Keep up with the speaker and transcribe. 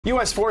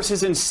U.S.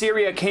 forces in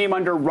Syria came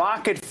under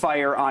rocket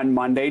fire on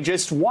Monday,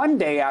 just one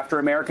day after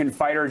American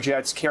fighter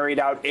jets carried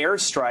out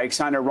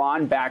airstrikes on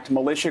Iran-backed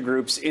militia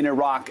groups in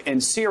Iraq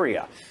and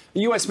Syria.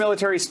 The U.S.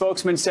 military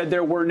spokesman said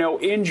there were no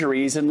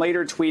injuries and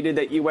later tweeted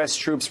that U.S.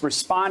 troops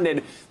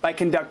responded by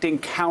conducting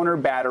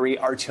counter-battery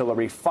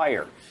artillery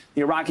fire.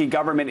 The Iraqi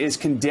government is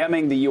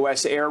condemning the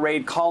U.S. air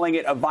raid, calling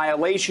it a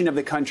violation of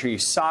the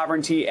country's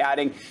sovereignty,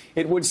 adding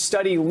it would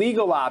study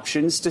legal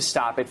options to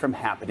stop it from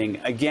happening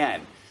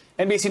again.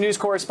 NBC News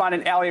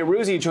correspondent Ali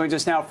Arouzi joins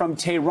us now from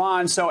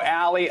Tehran. So,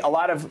 Ali, a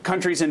lot of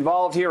countries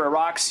involved here,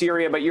 Iraq,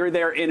 Syria, but you're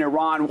there in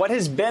Iran. What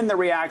has been the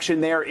reaction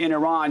there in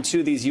Iran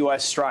to these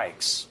U.S.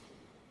 strikes?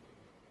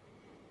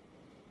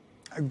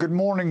 Good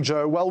morning,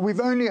 Joe. Well, we've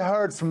only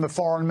heard from the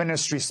Foreign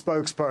Ministry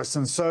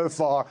spokesperson so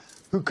far,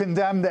 who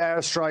condemned the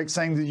airstrike,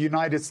 saying the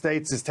United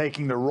States is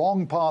taking the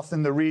wrong path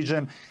in the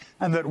region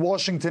and that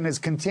Washington is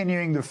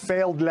continuing the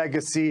failed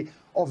legacy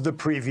of the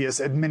previous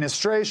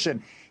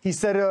administration. He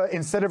said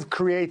instead of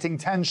creating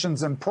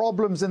tensions and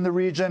problems in the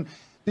region,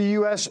 the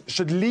U.S.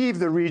 should leave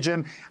the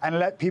region and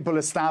let people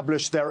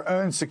establish their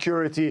own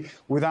security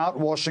without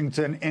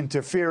Washington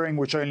interfering,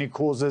 which only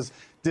causes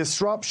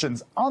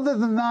disruptions. Other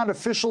than that,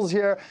 officials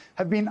here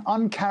have been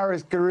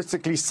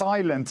uncharacteristically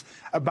silent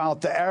about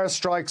the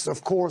airstrikes.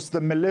 Of course, the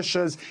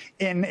militias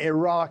in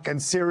Iraq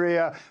and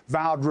Syria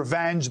vowed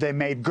revenge. They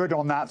made good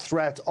on that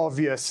threat,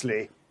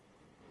 obviously.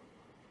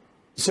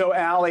 So,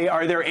 Ali,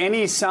 are there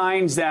any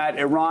signs that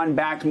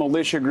Iran-backed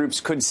militia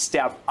groups could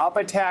step up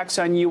attacks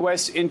on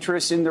U.S.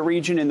 interests in the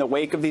region in the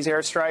wake of these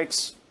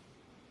airstrikes?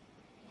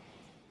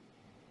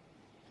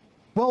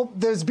 Well,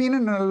 there's been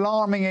an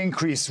alarming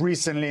increase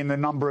recently in the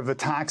number of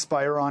attacks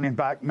by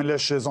Iranian-backed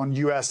militias on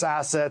U.S.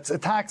 assets,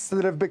 attacks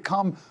that have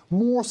become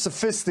more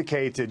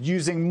sophisticated,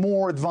 using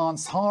more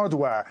advanced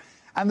hardware.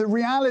 And the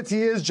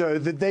reality is, Joe,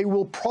 that they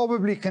will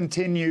probably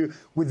continue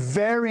with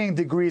varying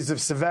degrees of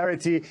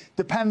severity,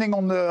 depending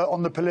on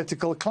the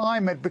political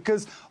climate,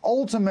 because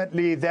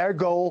ultimately their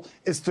goal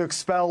is to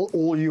expel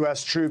all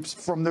U.S. troops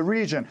from the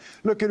region.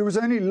 Look, it was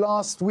only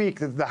last week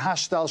that the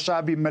Hashd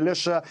al-Shabi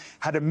militia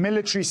had a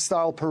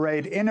military-style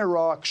parade in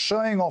Iraq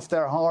showing off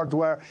their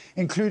hardware,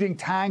 including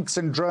tanks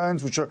and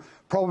drones, which are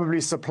probably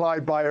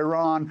supplied by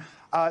Iran.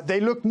 They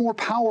look more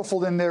powerful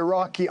than the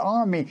Iraqi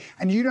army,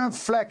 and you don't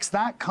flex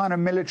that kind of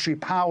military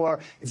power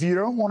if you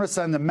don't want to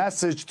send a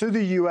message to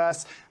the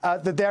U.S.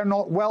 That they're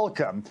not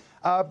welcome.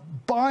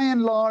 By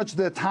and large,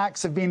 the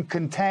attacks have been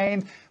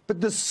contained,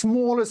 but the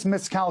smallest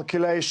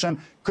miscalculation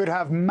could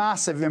have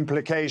massive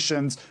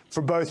implications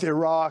for both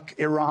Iraq,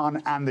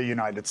 Iran, and the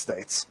United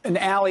States. And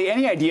Ali,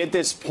 any idea at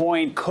this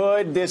point,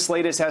 could this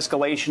latest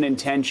escalation in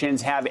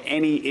tensions have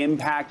any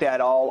impact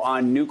at all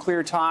on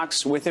nuclear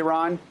talks with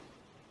Iran?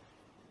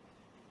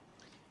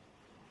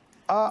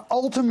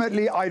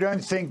 Ultimately, I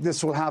don't think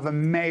this will have a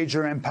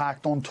major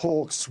impact on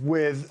talks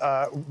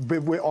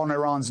on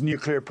Iran's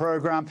nuclear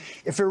program.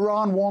 If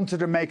Iran wanted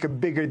to make a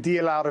bigger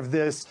deal out of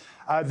this,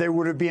 there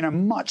would have been a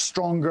much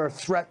stronger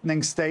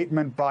threatening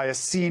statement by a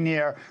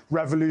senior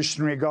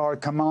Revolutionary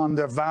Guard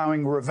commander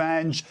vowing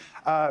revenge.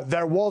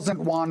 There wasn't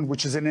one,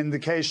 which is an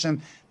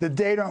indication that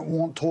they don't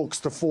want talks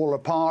to fall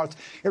apart.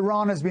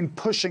 Iran has been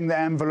pushing the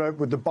envelope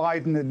with the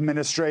Biden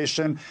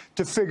administration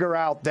to figure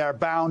out their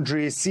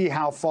boundaries, see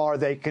how far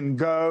they can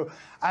go.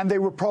 And they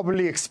were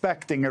probably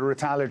expecting a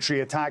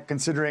retaliatory attack,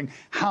 considering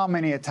how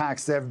many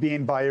attacks there have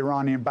been by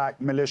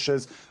Iranian-backed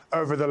militias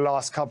over the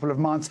last couple of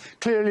months.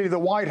 Clearly, the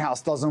White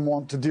House doesn't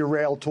want to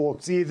derail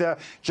talks either.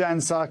 Jen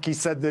Psaki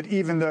said that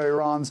even though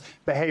Iran's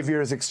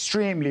behavior is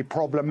extremely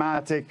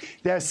problematic,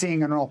 they're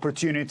seeing an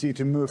opportunity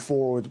to move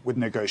forward with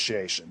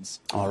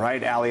negotiations. All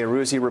right, Ali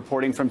Arouzi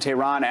reporting from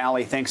Tehran.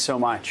 Ali, thanks so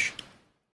much.